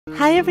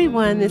Hi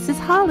everyone, this is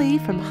Holly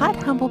from Hot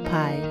Humble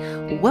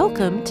Pie.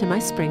 Welcome to my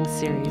spring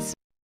series.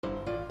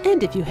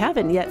 And if you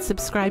haven't yet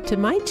subscribed to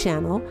my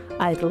channel,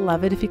 I'd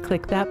love it if you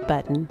click that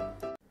button.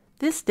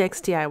 This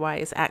next DIY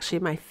is actually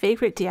my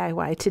favorite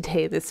DIY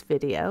today in this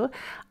video.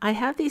 I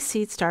have these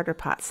seed starter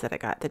pots that I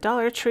got at the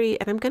Dollar Tree,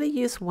 and I'm going to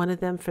use one of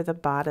them for the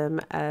bottom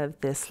of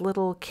this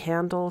little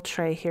candle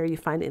tray here you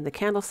find in the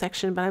candle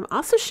section, but I'm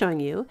also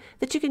showing you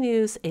that you can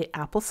use an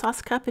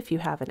applesauce cup if you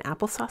have an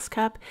applesauce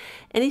cup.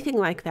 Anything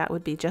like that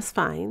would be just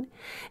fine.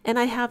 And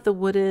I have the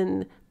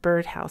wooden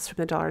birdhouse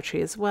from the Dollar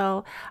Tree as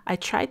well. I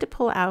tried to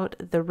pull out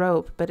the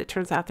rope, but it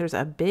turns out there's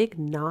a big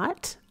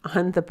knot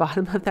on the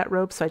bottom of that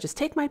rope, so I just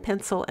take my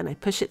pencil and I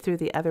push it through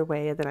the other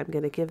way, and then I'm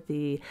going to give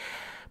the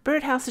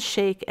birdhouse a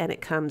shake and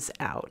it comes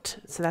out.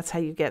 So that's how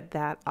you get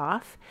that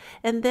off.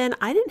 And then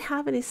I didn't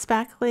have any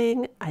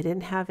spackling, I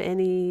didn't have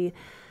any,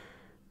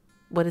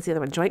 what is the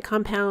other one, joint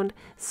compound.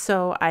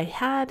 So I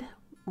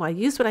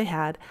used what I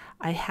had.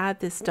 I had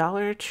this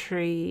Dollar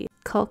Tree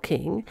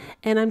caulking,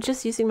 and I'm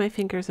just using my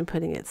fingers and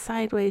putting it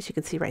sideways. You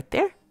can see right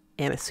there,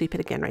 and I sweep it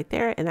again right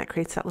there, and that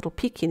creates that little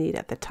peak you need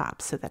at the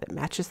top so that it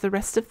matches the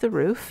rest of the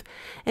roof.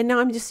 And now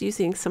I'm just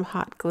using some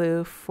hot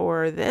glue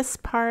for this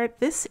part.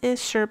 This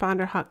is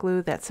Surebonder hot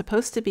glue that's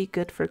supposed to be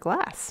good for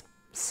glass,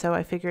 so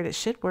I figured it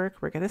should work.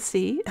 We're gonna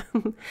see.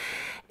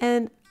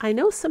 And I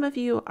know some of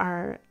you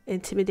are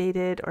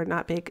intimidated or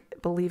not big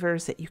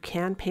believers that you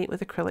can paint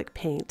with acrylic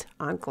paint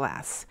on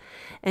glass,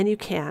 and you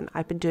can.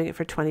 I've been doing it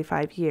for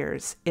 25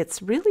 years.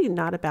 It's really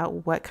not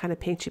about what kind of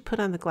paint you put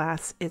on the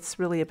glass, it's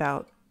really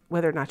about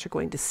whether or not you're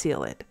going to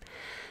seal it.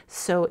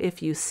 So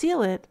if you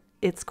seal it,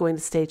 it's going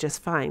to stay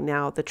just fine.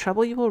 Now, the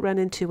trouble you will run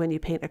into when you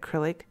paint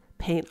acrylic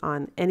paint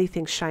on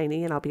anything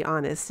shiny, and I'll be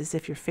honest, is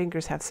if your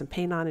fingers have some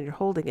paint on and you're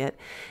holding it,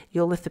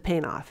 you'll lift the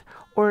paint off.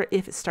 Or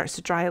if it starts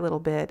to dry a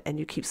little bit and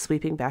you keep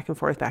sweeping back and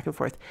forth,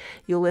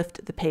 you'll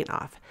lift the paint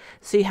off.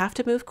 So you have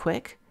to move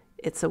quick.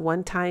 It's a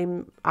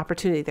one-time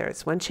opportunity there.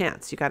 It's one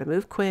chance. You got to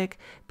move quick,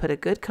 put a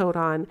good coat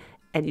on,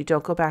 and you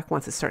don't go back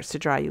once it starts to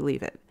dry, you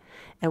leave it.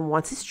 And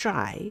once it's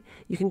dry,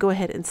 you can go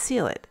ahead and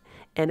seal it,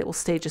 and it will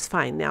stay just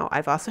fine. Now,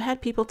 I've also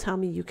had people tell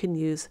me you can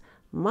use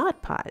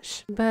Mod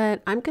Podge,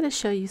 but I'm going to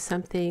show you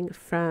something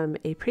from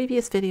a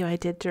previous video I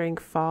did during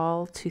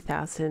fall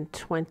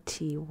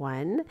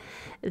 2021.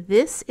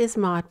 This is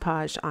Mod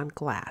Podge on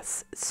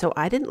glass. So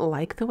I didn't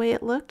like the way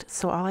it looked,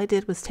 so all I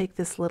did was take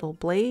this little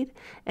blade,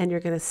 and you're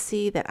going to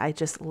see that I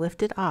just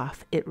lift it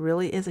off. It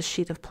really is a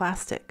sheet of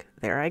plastic.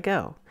 There I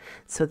go.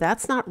 So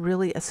that's not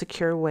really a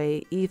secure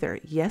way either.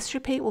 Yes, your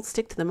paint will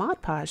stick to the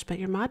Mod Podge, but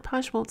your Mod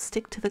Podge won't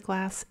stick to the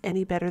glass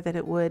any better than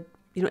it would,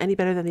 any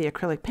better than the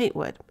acrylic paint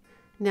would.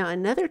 Now,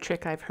 another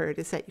trick I've heard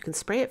is that you can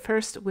spray it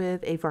first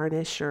with a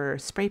varnish or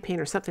spray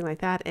paint or something like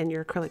that, and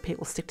your acrylic paint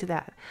will stick to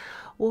that.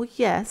 Well,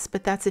 yes,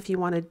 but that's if you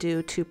want to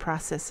do two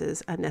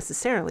processes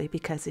unnecessarily,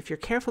 because if you're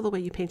careful the way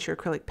you paint your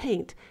acrylic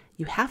paint,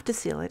 you have to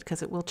seal it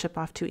because it will chip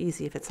off too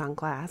easy if it's on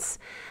glass.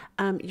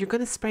 You're going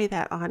to spray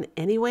that on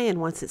anyway,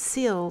 and once it's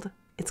sealed,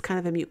 it's kind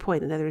of a moot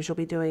point. In other words, you'll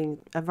be doing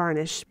a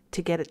varnish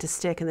to get it to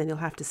stick, and then you'll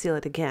have to seal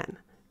it again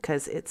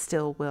because it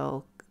still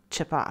will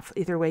chip off.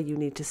 Either way, you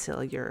need to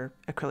seal your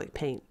acrylic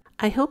paint.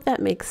 I hope that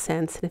makes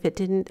sense, and if it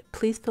didn't,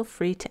 please feel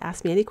free to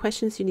ask me any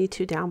questions you need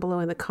to down below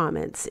in the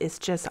comments. It's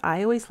just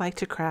I always like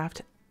to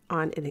craft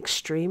on an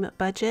extreme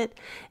budget,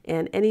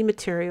 and any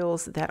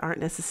materials that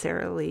aren't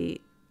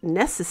necessarily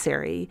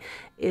necessary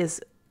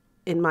is,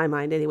 in my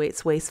mind anyway,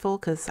 it's wasteful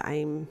because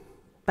I'm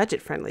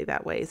budget friendly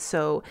that way.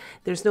 So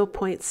there's no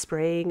point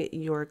spraying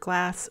your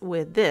glass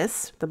with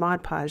this, the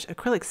Mod Podge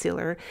acrylic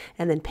sealer,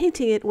 and then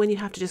painting it when you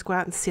have to just go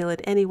out and seal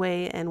it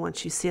anyway. And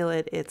once you seal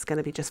it, it's going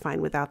to be just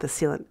fine without the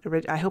sealant.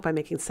 I hope I'm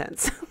making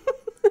sense.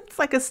 It's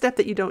like a step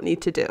that you don't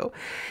need to do.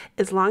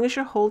 As long as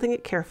you're holding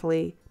it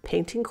carefully,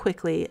 painting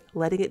quickly,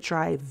 letting it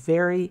dry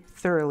very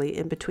thoroughly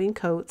in between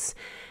coats,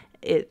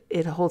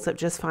 it holds up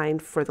just fine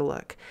for the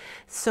look.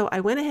 So I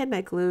went ahead and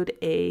I glued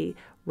a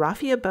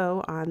raffia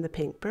bow on the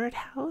pink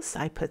birdhouse.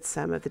 I put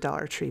some of the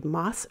Dollar Tree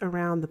moss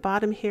around the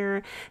bottom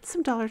here,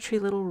 some Dollar Tree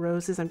little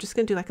roses. I'm just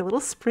going to do like a little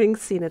spring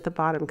scene at the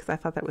bottom because I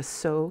thought that was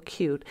so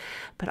cute.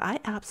 But I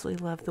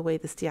absolutely love the way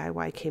this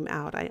DIY came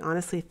out. I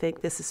honestly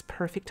think this is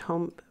perfect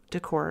home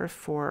decor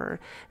for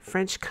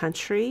French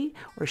country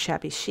or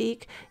shabby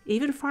chic,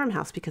 even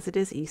farmhouse, because it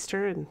is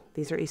Easter and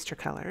these are Easter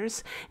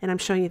colors. And I'm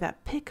showing you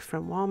that pick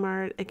from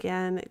Walmart.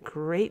 Again,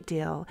 great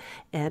deal,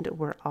 and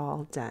we're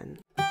all done.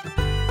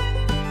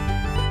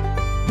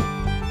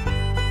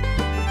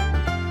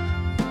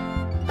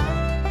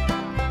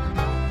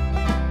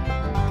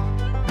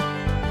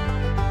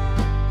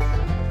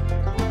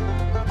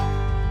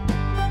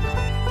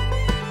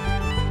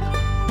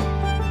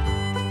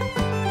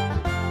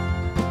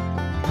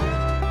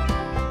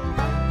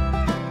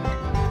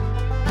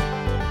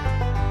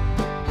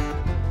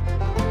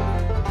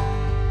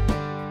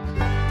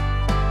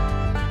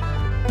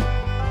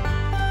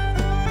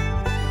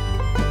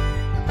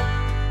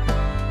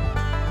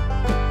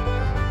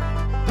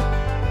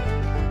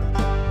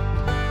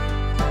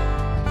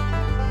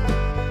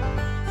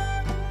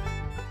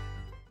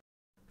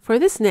 For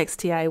this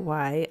next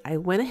DIY, I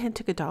went ahead and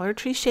took a Dollar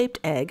Tree shaped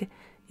egg,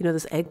 you know,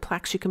 those egg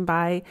plaques you can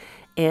buy,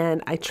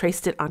 and I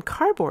traced it on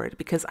cardboard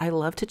because I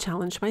love to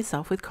challenge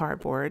myself with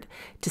cardboard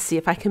to see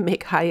if I can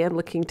make high-end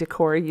looking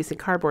decor using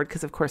cardboard,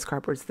 because of course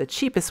cardboard's the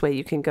cheapest way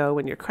you can go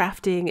when you're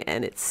crafting,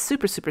 and it's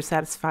super, super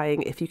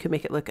satisfying if you can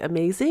make it look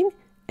amazing.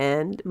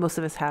 And most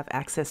of us have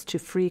access to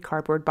free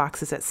cardboard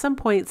boxes at some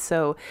point,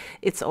 so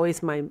it's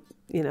always my,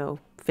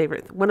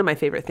 one of my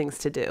favorite things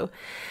to do.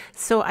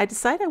 So I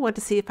decided I wanted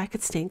to see if I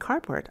could stain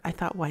cardboard. I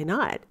thought, why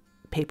not?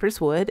 Paper's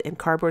wood and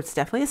cardboard's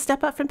definitely a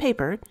step up from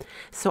paper.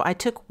 So I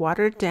took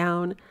watered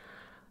down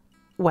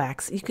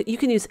wax. You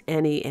can use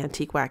any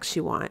antique wax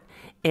you want.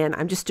 And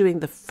I'm just doing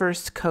the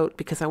first coat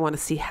because I want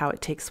to see how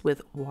it takes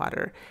with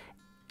water,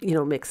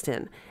 mixed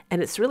in.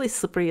 And it's really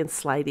slippery and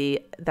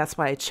slidey. That's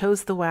why I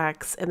chose the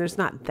wax, and there's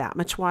not that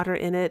much water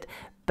in it,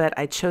 but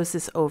I chose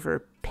this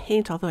over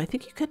paint, although I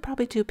think you could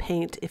probably do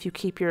paint if you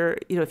keep your,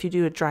 if you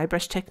do a dry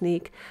brush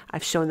technique.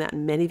 I've shown that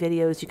in many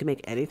videos. You can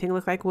make anything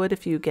look like wood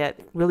if you get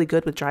really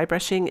good with dry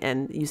brushing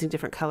and using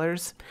different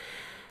colors.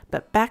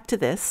 But back to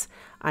this,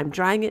 I'm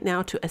drying it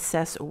now to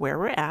assess where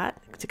we're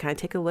at, to kind of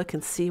take a look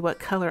and see what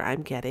color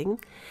I'm getting.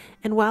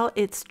 And while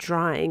it's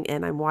drying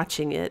and I'm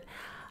watching it,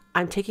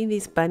 I'm taking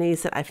these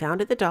bunnies that I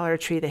found at the Dollar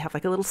Tree. They have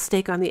like a little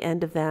stake on the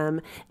end of them,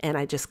 and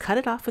I just cut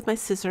it off with my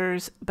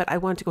scissors, but I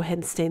wanted to go ahead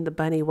and stain the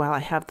bunny while I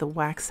have the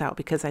wax out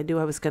because I knew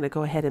I was going to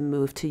go ahead and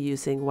move to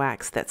using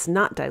wax that's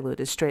not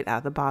diluted straight out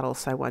of the bottle.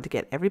 So I wanted to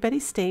get everybody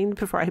stained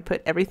before I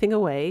put everything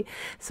away.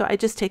 So I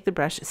just take the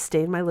brush,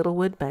 stain my little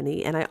wood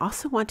bunny, and I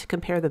also want to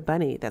compare the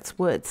bunny that's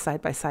wood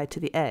side by side to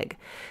the egg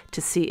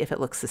to see if it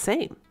looks the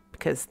same,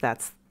 because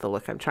that's the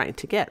look I'm trying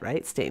to get,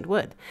 right? Stained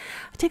wood.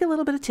 I take a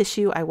little bit of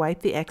tissue, I wipe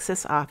the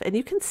excess off, and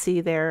you can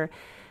see there,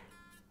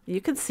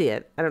 you can see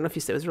it. I don't know if you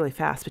said it was really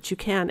fast, but you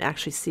can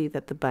actually see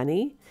that the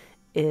bunny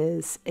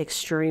is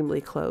extremely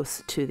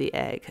close to the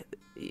egg.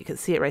 You can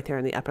see it right there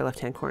in the upper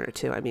left-hand corner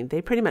too. I mean,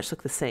 they pretty much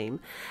look the same,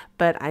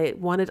 but I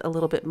wanted a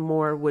little bit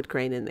more wood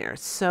grain in there.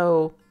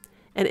 So,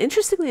 and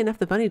interestingly enough,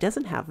 the bunny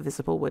doesn't have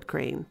visible wood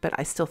grain, but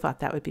I still thought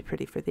that would be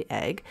pretty for the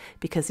egg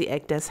because the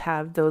egg does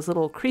have those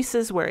little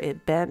creases where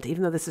it bent.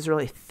 Even though this is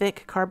really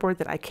thick cardboard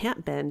that I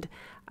can't bend,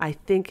 I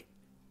think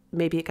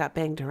maybe it got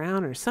banged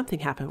around or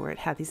something happened where it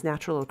had these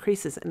natural little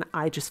creases, and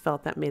I just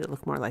felt that made it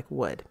look more like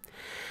wood.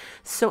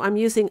 So I'm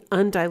using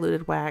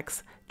undiluted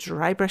wax,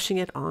 dry brushing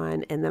it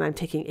on, and then I'm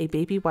taking a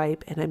baby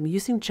wipe and I'm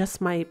using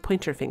just my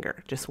pointer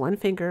finger, just one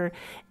finger,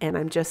 and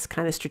I'm just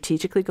kind of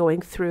strategically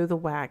going through the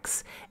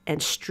wax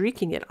and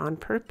streaking it on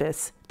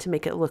purpose to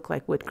make it look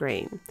like wood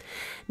grain.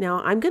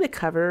 Now I'm going to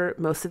cover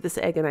most of this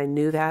egg, and I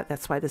knew that.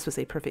 That's why this was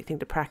a perfect thing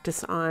to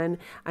practice on.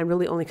 I'm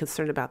really only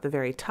concerned about the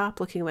very top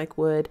looking like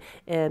wood,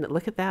 and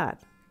look at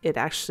that. It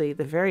actually,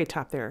 the very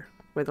top there,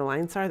 where the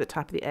lines are, the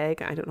top of the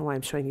egg, I don't know why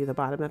I'm showing you the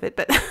bottom of it,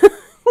 but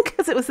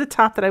because it was the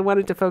top that I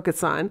wanted to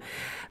focus on,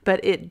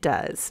 but it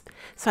does.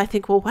 So I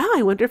think, well, wow,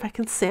 I wonder if I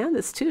can sand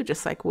this too,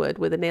 just like wood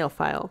with a nail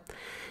file.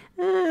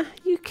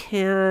 You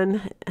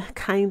can,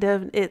 kind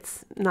of.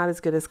 It's not as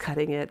good as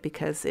cutting it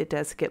because it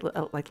does get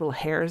like little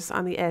hairs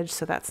on the edge,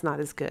 so that's not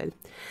as good.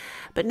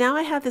 But now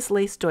I have this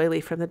lace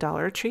doily from the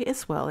Dollar Tree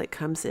as well. It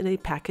comes in a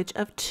package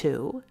of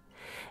 2.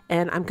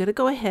 And I'm going to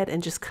go ahead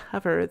and just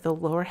cover the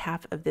lower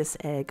half of this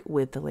egg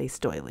with the lace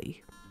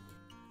doily.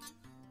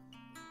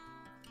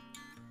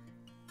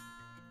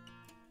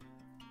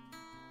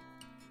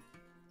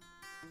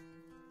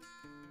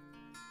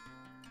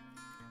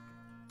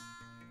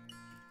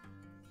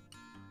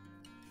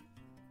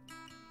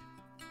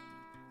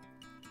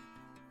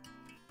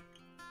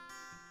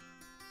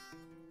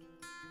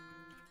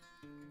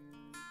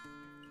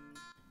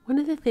 One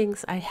of the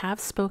things I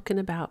have spoken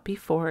about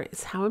before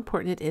is how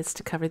important it is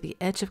to cover the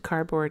edge of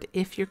cardboard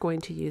if you're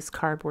going to use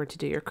cardboard to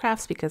do your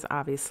crafts, because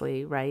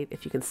obviously, right,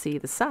 if you can see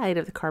the side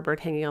of the cardboard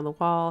hanging on the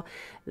wall,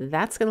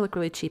 that's going to look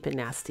really cheap and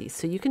nasty.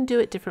 So you can do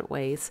it different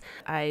ways.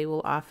 I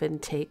will often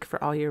take,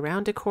 for all year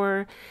round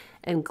decor,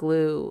 and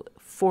glue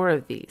 4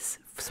 of these.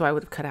 So I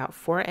would have cut out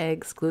 4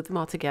 eggs, glued them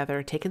all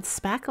together, taken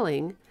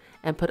spackling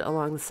and put it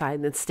along the side,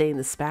 and then stain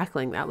the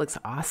spackling. That looks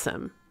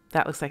awesome.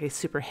 That looks like a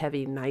super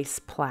heavy, nice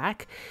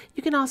plaque.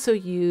 You can also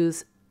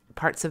use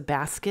parts of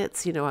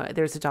baskets.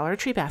 There's a Dollar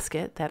Tree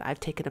basket that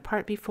I've taken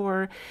apart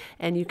before,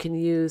 and you can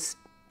use,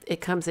 it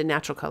comes in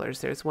natural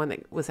colors. There's one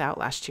that was out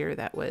last year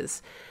that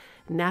was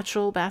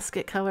natural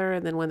basket color,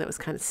 and then one that was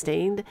kind of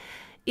stained.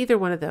 Either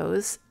one of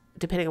those,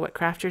 depending on what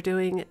craft you're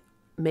doing,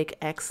 make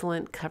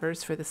excellent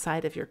covers for the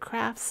side of your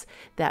crafts.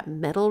 That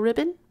metal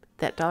ribbon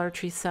that Dollar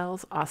Tree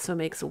sells also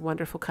makes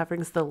wonderful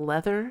coverings. The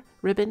leather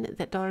ribbon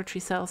that Dollar Tree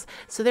sells.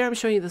 So there I'm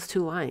showing you those 2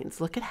 lines.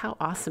 Look at how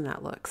awesome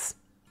that looks.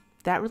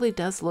 That really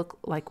does look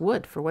like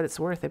wood for what it's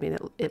worth. I mean,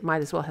 it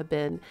might as well have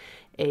been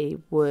a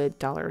wood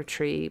Dollar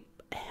Tree,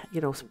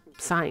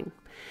 sign.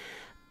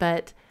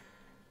 But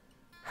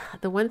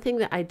the one thing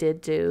that I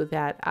did do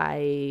that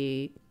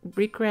I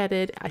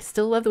regretted, I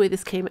still love the way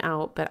this came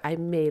out, but I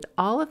made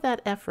all of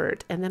that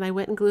effort and then I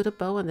went and glued a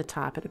bow on the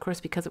top. And of course,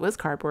 because it was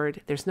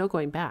cardboard, there's no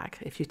going back.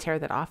 If you tear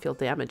that off, you'll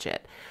damage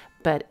it.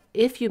 But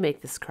if you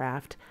make this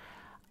craft,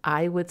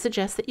 I would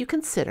suggest that you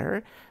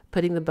consider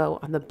putting the bow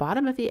on the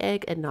bottom of the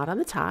egg and not on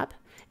the top,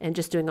 and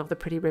just doing all the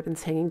pretty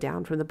ribbons hanging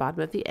down from the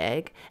bottom of the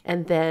egg,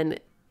 and then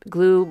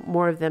glue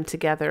more of them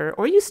together,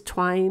 or use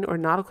twine or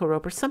nautical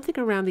rope or something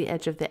around the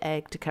edge of the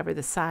egg to cover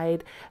the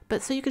side,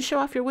 but so you can show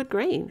off your wood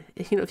grain.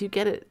 You know, if you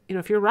get it, you know,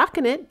 if you're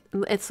rocking it,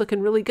 it's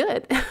looking really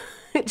good.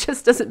 It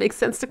just doesn't make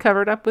sense to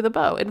cover it up with a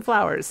bow and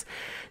flowers.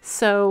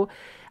 So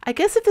I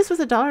guess if this was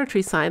a Dollar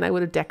Tree sign, I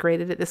would have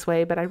decorated it this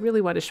way, but I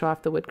really want to show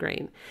off the wood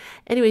grain.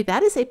 Anyway,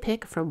 that is a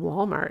pick from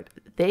Walmart.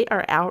 They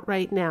are out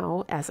right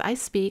now as I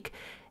speak,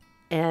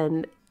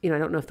 and you know, I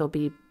don't know if they'll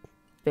be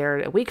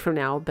there a week from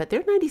now, but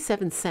they're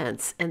 97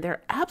 cents and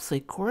they're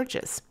absolutely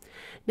gorgeous.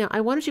 Now,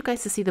 I wanted you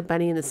guys to see the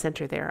bunny in the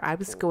center there. I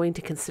was going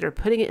to consider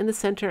putting it in the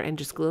center and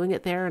just gluing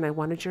it there, and I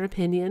wanted your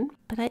opinion,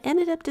 but I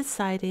ended up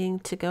deciding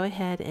to go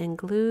ahead and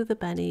glue the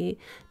bunny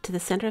to the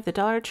center of the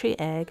Dollar Tree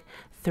egg,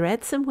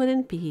 thread some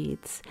wooden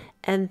beads,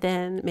 and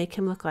then make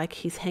him look like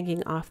he's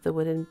hanging off the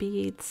wooden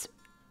beads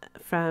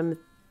from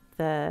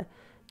the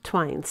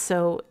twine.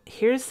 So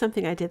here's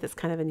something I did that's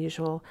kind of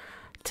unusual.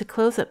 To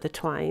close up the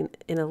twine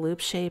in a loop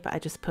shape, I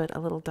just put a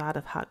little dot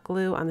of hot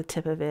glue on the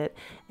tip of it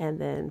and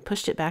then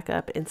pushed it back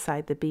up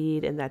inside the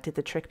bead, and that did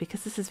the trick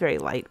because this is very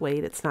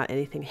lightweight. It's not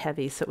anything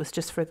heavy, so it was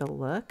just for the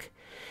look.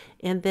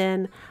 And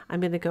then I'm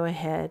going to go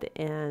ahead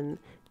and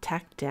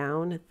tack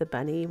down the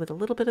bunny with a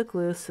little bit of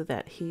glue so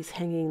that he's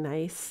hanging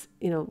nice,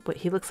 you know, but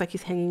he looks like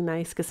he's hanging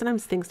nice, because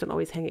sometimes things don't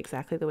always hang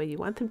exactly the way you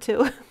want them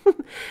to.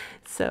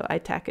 So I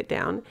tack it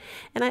down,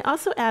 and I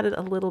also added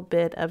a little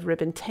bit of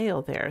ribbon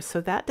tail there, so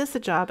that does the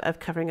job of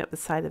covering up the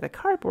side of the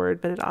cardboard,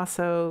 but it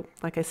also,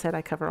 like I said,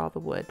 I cover all the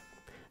wood.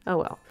 Oh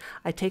well.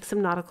 I take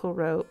some nautical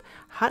rope,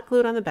 hot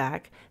glue it on the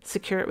back,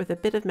 secure it with a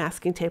bit of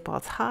masking tape while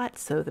it's hot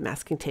so the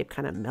masking tape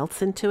kind of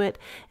melts into it,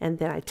 and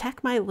then I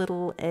tack my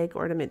little egg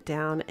ornament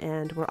down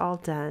and we're all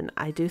done.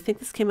 I do think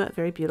this came out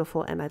very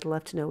beautiful, and I'd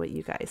love to know what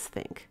you guys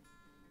think.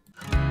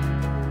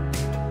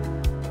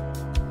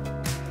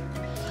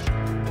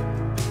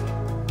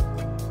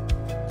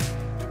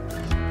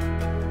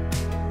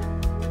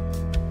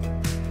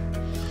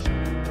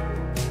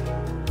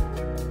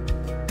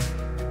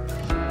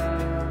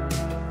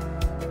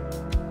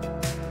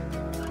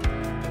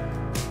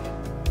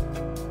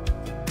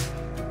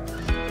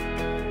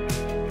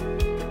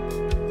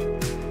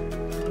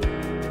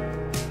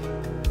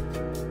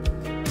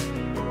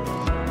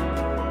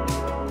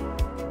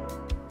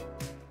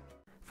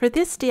 For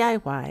this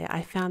DIY,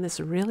 I found this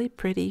really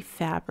pretty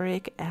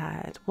fabric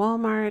at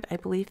Walmart. I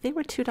believe they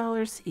were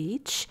 $2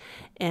 each,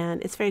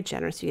 and it's very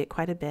generous. You get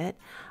quite a bit.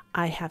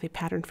 I have a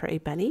pattern for a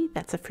bunny.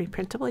 That's a free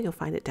printable. You'll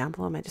find it down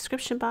below in my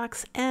description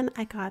box. And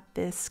I got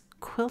this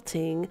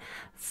quilting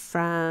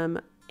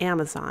from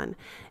Amazon.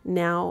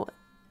 Now,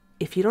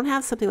 if you don't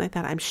have something like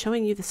that, I'm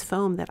showing you this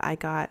foam that I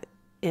got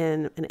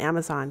in an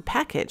Amazon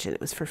package, and it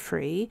was for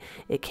free.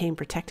 It came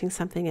protecting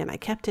something, and I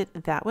kept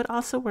it. That would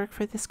also work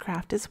for this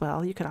craft as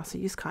well. You could also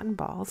use cotton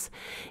balls,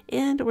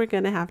 and we're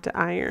gonna have to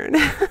iron.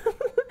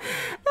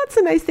 That's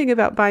the nice thing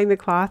about buying the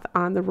cloth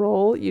on the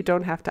roll. You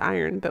don't have to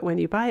iron, but when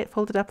you buy it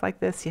folded up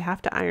like this, you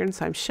have to iron.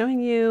 So I'm showing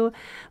you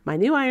my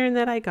new iron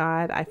that I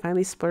got. I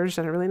finally splurged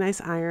on a really nice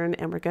iron,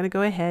 and we're gonna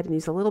go ahead and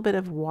use a little bit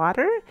of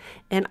water,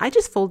 and I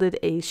just folded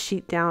a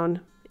sheet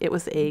down. It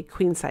was a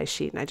queen size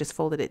sheet, and I just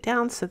folded it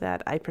down so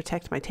that I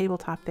protect my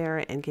tabletop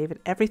there, and gave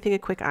it everything a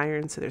quick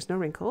iron so there's no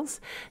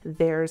wrinkles.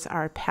 There's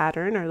our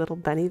pattern, our little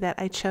bunny that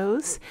I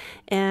chose,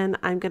 and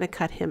I'm going to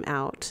cut him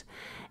out.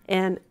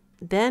 And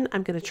then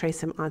I'm going to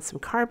trace him on some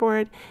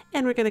cardboard,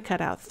 and we're going to cut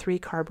out 3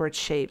 cardboard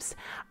shapes.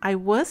 I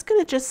was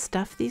going to just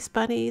stuff these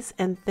bunnies,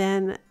 and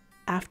then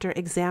after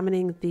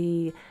examining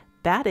the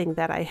batting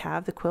that I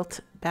have, the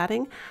quilt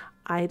batting,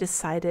 I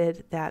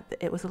decided that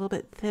it was a little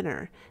bit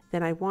thinner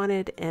than I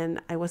wanted,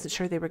 and I wasn't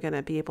sure they were going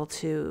to be able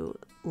to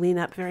lean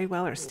up very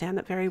well or stand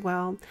up very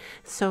well.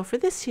 So for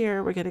this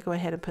year, we're going to go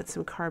ahead and put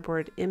some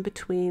cardboard in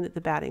between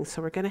the batting.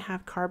 So we're going to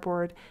have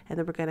cardboard, and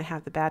then we're going to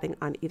have the batting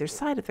on either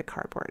side of the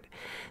cardboard.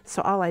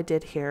 So all I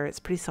did here, it's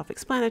pretty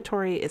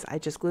self-explanatory, is I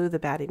just glue the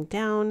batting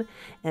down,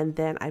 and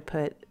then I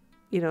put,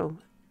 you know,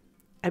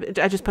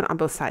 I just put it on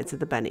both sides of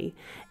the bunny,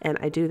 and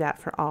I do that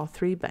for all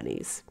 3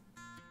 bunnies.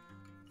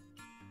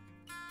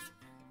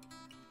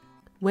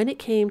 When it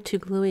came to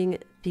gluing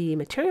the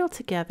material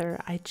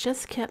together, I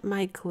just kept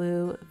my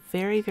glue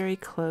very, very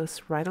close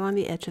right along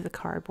the edge of the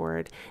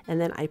cardboard, and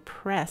then I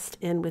pressed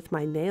in with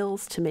my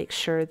nails to make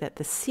sure that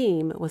the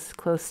seam was as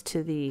close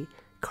to the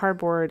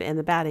cardboard and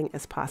the batting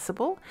as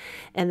possible.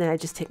 And then I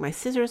just take my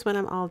scissors when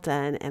I'm all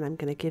done, and I'm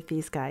going to give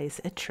these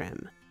guys a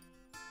trim.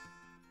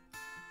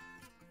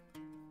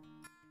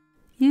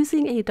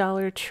 Using a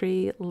Dollar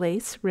Tree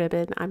lace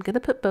ribbon, I'm going to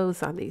put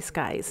bows on these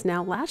guys.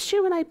 Now, last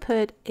year when I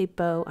put a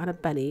bow on a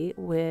bunny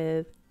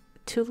with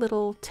 2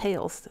 little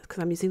tails,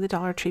 because I'm using the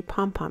Dollar Tree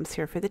pom-poms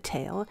here for the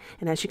tail,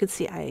 and as you can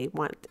see, I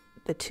want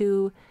the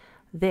 2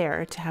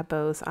 there to have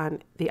bows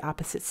on the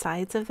opposite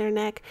sides of their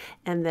neck,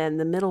 and then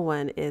the middle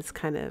one is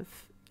kind of,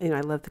 you know,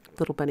 I love the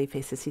little bunny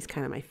faces. He's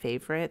kind of my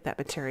favorite, that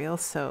material,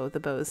 so the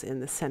bow's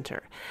in the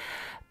center.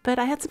 But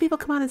I had some people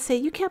come on and say,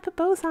 you can't put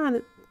bows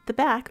on the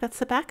back, that's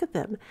the back of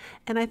them.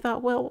 And I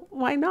thought, well,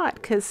 why not?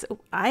 Because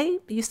I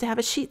used to have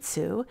a Shih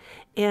Tzu,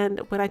 and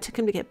when I took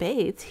him to get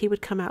bathed, he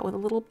would come out with a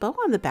little bow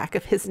on the back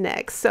of his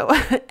neck. So,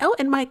 oh,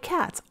 and my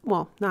cats,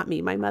 well, not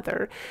me, my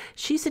mother,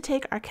 she used to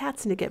take our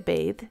cats in to get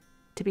bathed.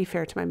 To be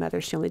fair to my mother,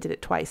 she only did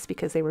it twice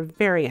because they were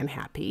very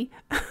unhappy.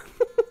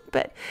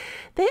 But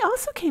they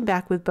also came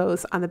back with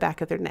bows on the back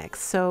of their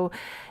necks. So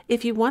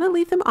if you want to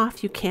leave them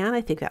off, you can.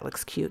 I think that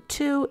looks cute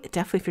too.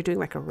 Definitely if you're doing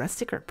like a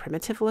rustic or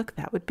primitive look,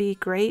 that would be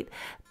great.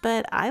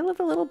 But I love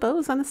the little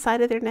bows on the side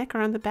of their neck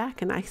or on the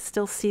back, and I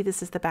still see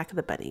this as the back of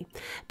the bunny.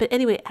 But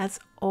anyway, as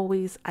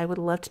always, I would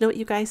love to know what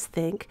you guys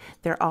think.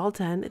 They're all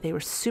done. They were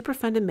super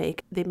fun to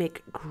make. They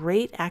make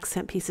great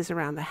accent pieces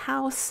around the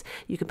house.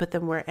 You can put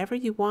them wherever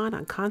you want,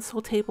 on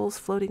console tables,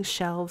 floating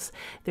shelves.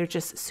 They're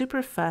just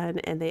super fun,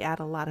 and they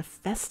add a lot of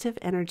festive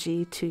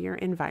energy to your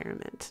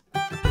environment.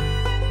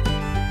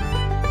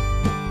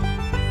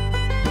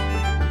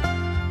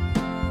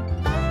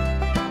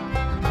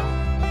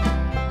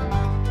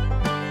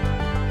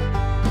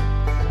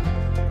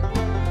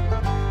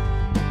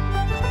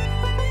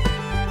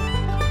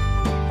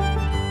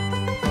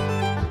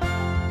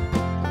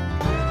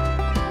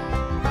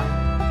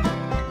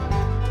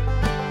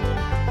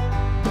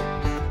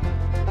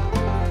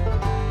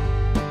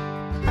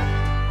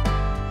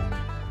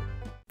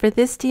 For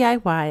this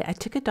DIY, I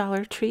took a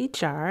Dollar Tree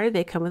jar,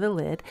 they come with a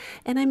lid,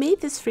 and I made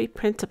this free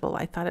printable.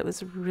 I thought it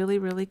was really,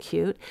 really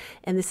cute.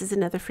 And this is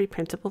another free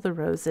printable, the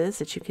roses,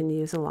 that you can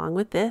use along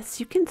with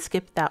this. You can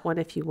skip that one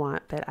if you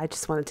want, but I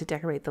just wanted to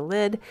decorate the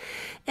lid.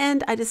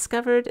 And I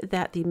discovered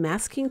that the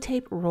masking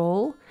tape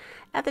roll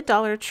at the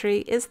Dollar Tree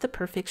is the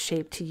perfect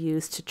shape to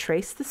use to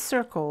trace the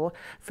circle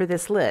for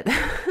this lid.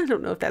 I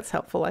don't know if that's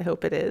helpful, I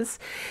hope it is.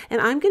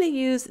 And I'm going to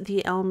use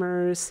the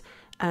Elmer's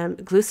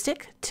glue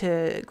stick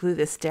to glue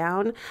this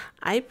down.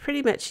 I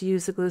pretty much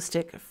use the glue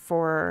stick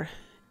for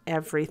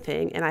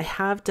everything, and I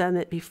have done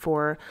it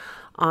before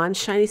on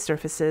shiny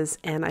surfaces,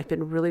 and I've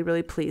been really,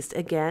 really pleased.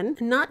 Again,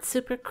 not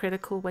super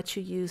critical what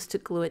you use to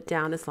glue it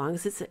down as long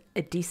as it's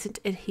a decent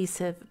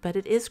adhesive, but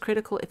it is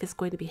critical if it's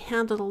going to be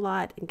handled a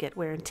lot and get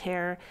wear and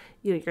tear,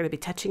 you're going to be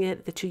touching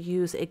it, that you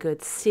use a good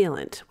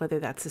sealant, whether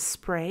that's a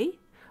spray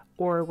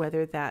or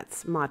whether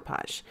that's Mod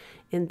Podge.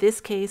 In this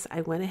case,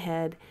 I went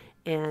ahead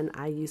and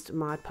I used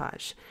Mod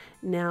Podge.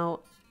 Now,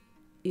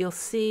 you'll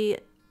see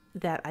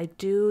that I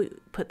do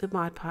put the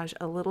Mod Podge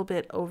a little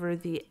bit over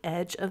the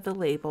edge of the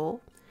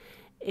label,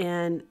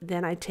 and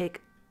then I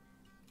take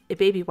a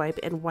baby wipe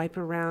and wipe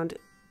around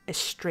as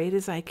straight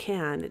as I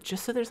can,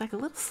 just so there's like a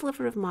little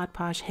sliver of Mod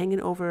Podge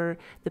hanging over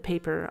the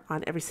paper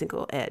on every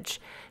single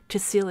edge to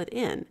seal it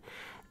in,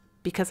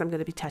 because I'm going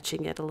to be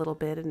touching it a little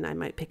bit and I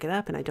might pick it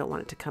up and I don't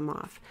want it to come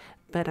off.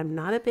 But I'm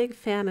not a big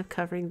fan of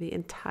covering the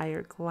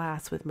entire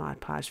glass with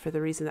Mod Podge for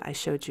the reason that I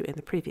showed you in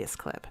the previous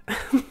clip.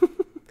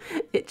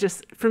 It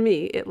just, for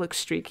me, it looks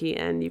streaky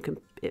and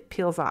it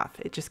peels off.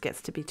 It just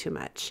gets to be too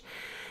much.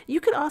 You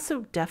could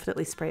also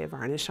definitely spray a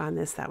varnish on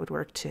this. That would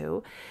work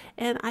too.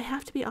 And I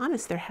have to be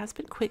honest, there has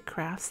been quick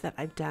crafts that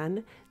I've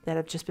done that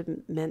have just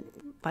been meant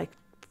like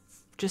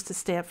just to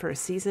stay up for a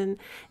season,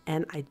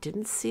 and I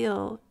didn't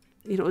seal.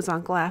 You know, it was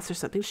on glass or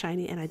something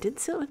shiny, and I did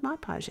seal it with Mod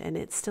Podge and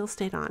it still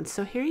stayed on.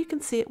 So here you can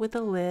see it with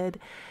a lid.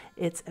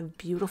 It's a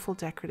beautiful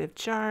decorative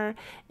jar,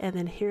 and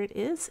then here it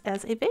is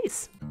as a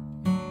vase.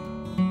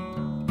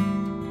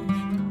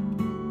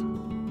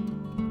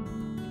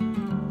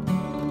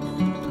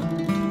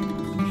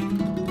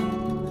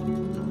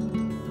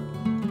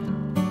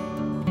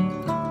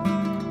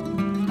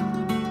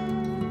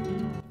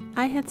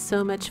 I had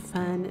so much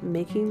fun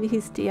making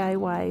these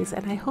DIYs,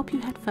 and I hope you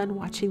had fun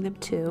watching them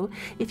too.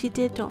 If you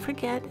did, don't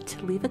forget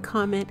to leave a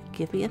comment,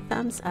 give me a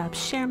thumbs up,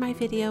 share my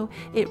video.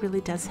 It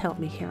really does help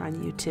me here on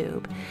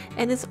YouTube.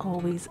 And as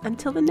always,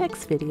 until the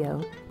next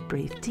video,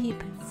 breathe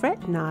deep,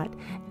 fret not,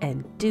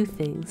 and do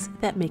things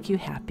that make you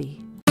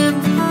happy.